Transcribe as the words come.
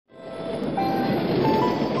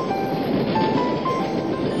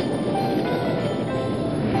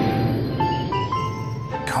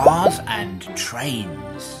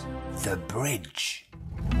trains, the bridge.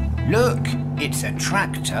 Look, it's a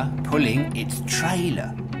tractor pulling its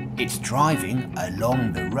trailer. It's driving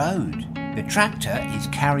along the road. The tractor is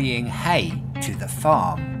carrying hay to the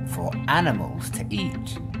farm for animals to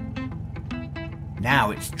eat.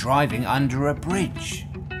 Now it's driving under a bridge.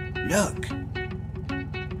 Look.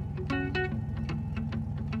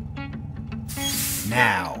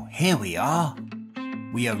 Now, here we are.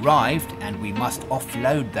 We arrived and we must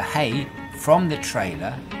offload the hay from the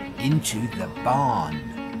trailer into the barn.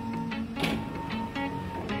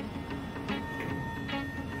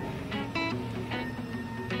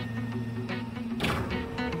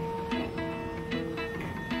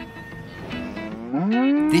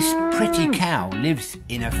 This pretty cow lives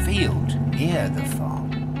in a field near the farm.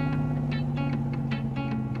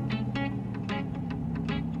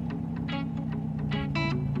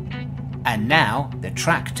 And now the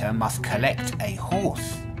tractor must collect a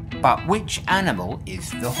horse. But which animal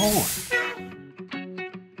is the horse?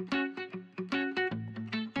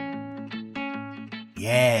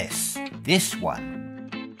 Yes, this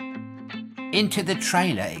one. Into the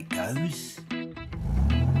trailer it goes.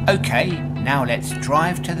 Okay, now let's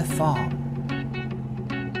drive to the farm.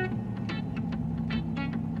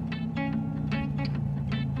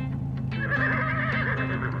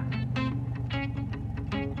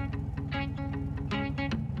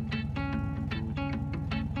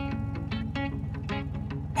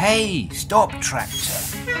 Hey, stop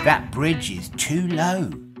tractor. That bridge is too low.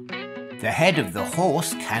 The head of the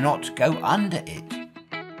horse cannot go under it.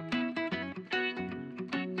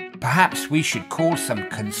 Perhaps we should call some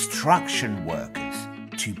construction workers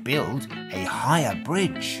to build a higher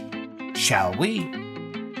bridge. Shall we?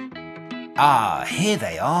 Ah, here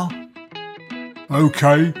they are.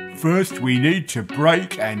 Okay, first we need to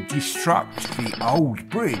break and destruct the old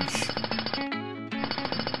bridge.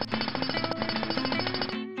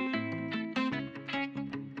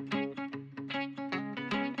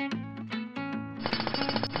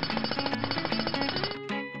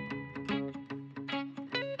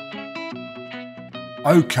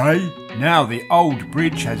 Okay, now the old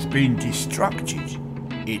bridge has been destructed.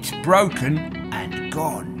 It's broken and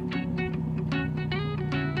gone.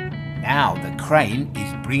 Now the crane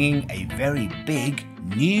is bringing a very big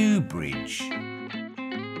new bridge.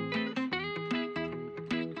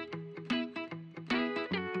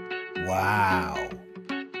 Wow.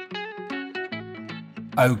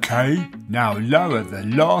 Okay, now lower the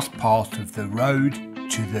last part of the road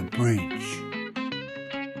to the bridge.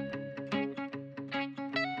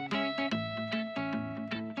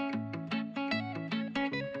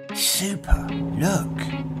 Super, look.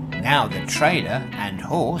 Now the trailer and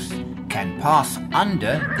horse can pass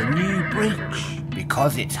under the new bridge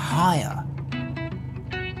because it's higher.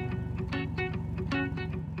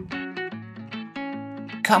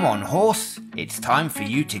 Come on, horse, it's time for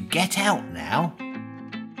you to get out now.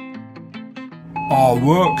 Our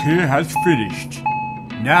work here has finished.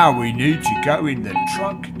 Now we need to go in the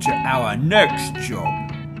truck to our next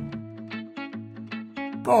job.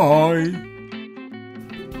 Bye.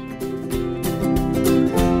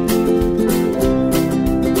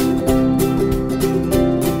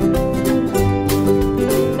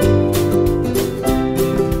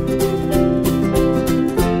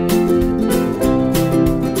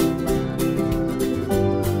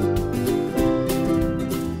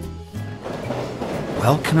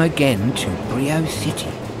 Welcome again to BRIO City.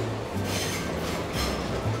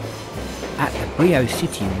 At the BRIO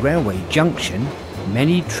City Railway Junction,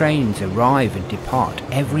 many trains arrive and depart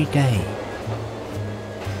every day.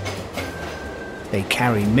 They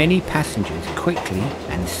carry many passengers quickly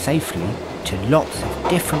and safely to lots of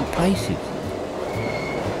different places.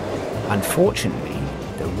 Unfortunately,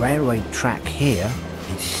 the railway track here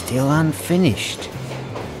is still unfinished.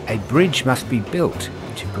 A bridge must be built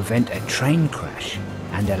to prevent a train crash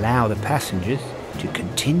and allow the passengers to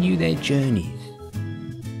continue their journeys.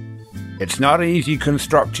 It's not easy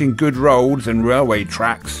constructing good roads and railway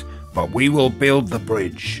tracks, but we will build the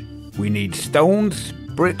bridge. We need stones,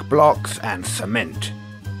 brick blocks and cement.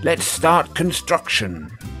 Let's start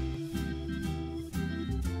construction.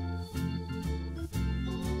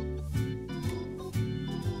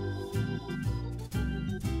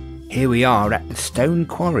 Here we are at the stone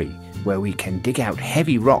quarry, where we can dig out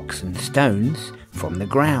heavy rocks and stones from the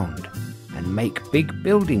ground and make big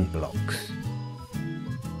building blocks.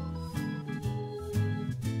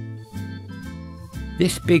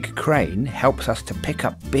 This big crane helps us to pick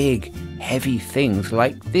up big, heavy things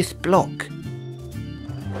like this block.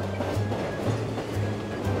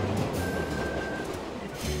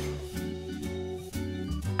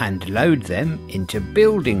 and load them into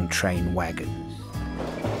building train wagons.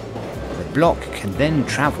 The block can then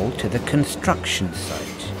travel to the construction site.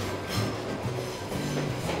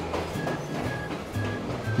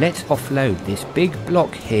 Let's offload this big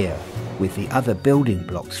block here with the other building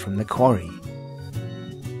blocks from the quarry.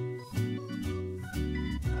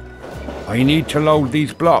 I need to load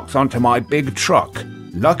these blocks onto my big truck.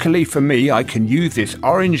 Luckily for me, I can use this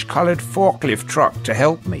orange-coloured forklift truck to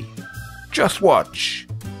help me. Just watch.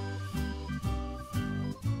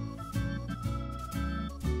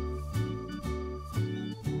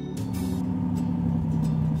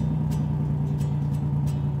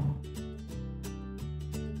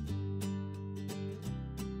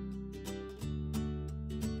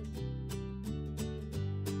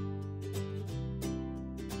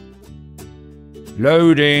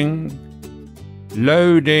 Loading,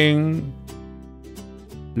 loading,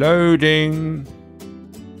 loading.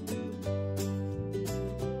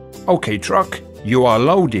 Okay, truck, you are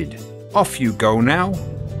loaded. Off you go now.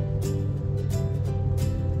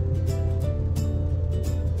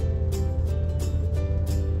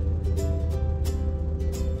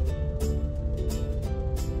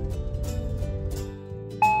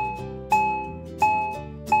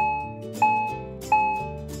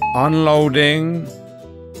 Unloading.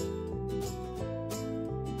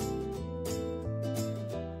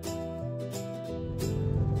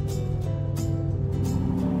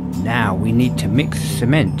 Now we need to mix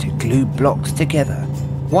cement to glue blocks together.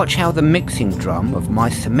 Watch how the mixing drum of my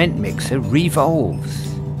cement mixer revolves.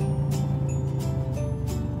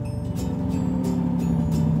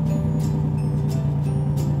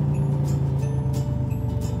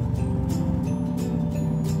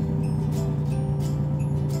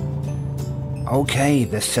 Okay,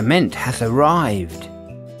 the cement has arrived.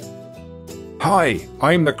 Hi,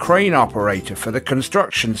 I'm the crane operator for the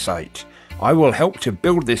construction site. I will help to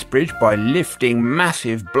build this bridge by lifting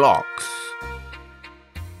massive blocks.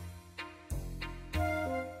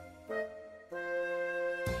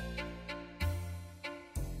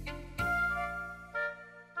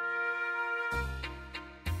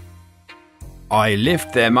 I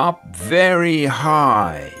lift them up very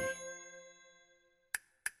high.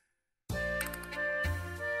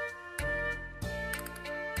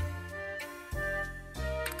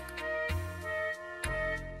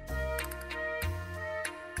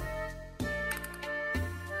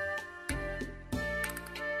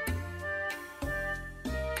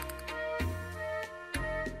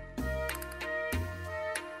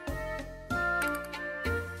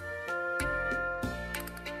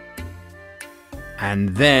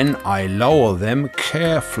 And then I lower them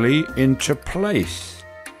carefully into place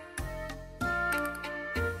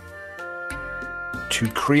to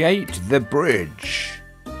create the bridge.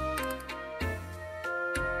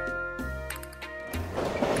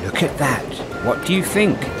 Look at that. What do you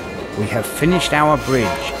think? We have finished our bridge,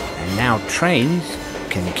 and now trains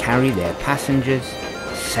can carry their passengers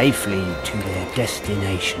safely to their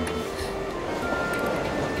destinations.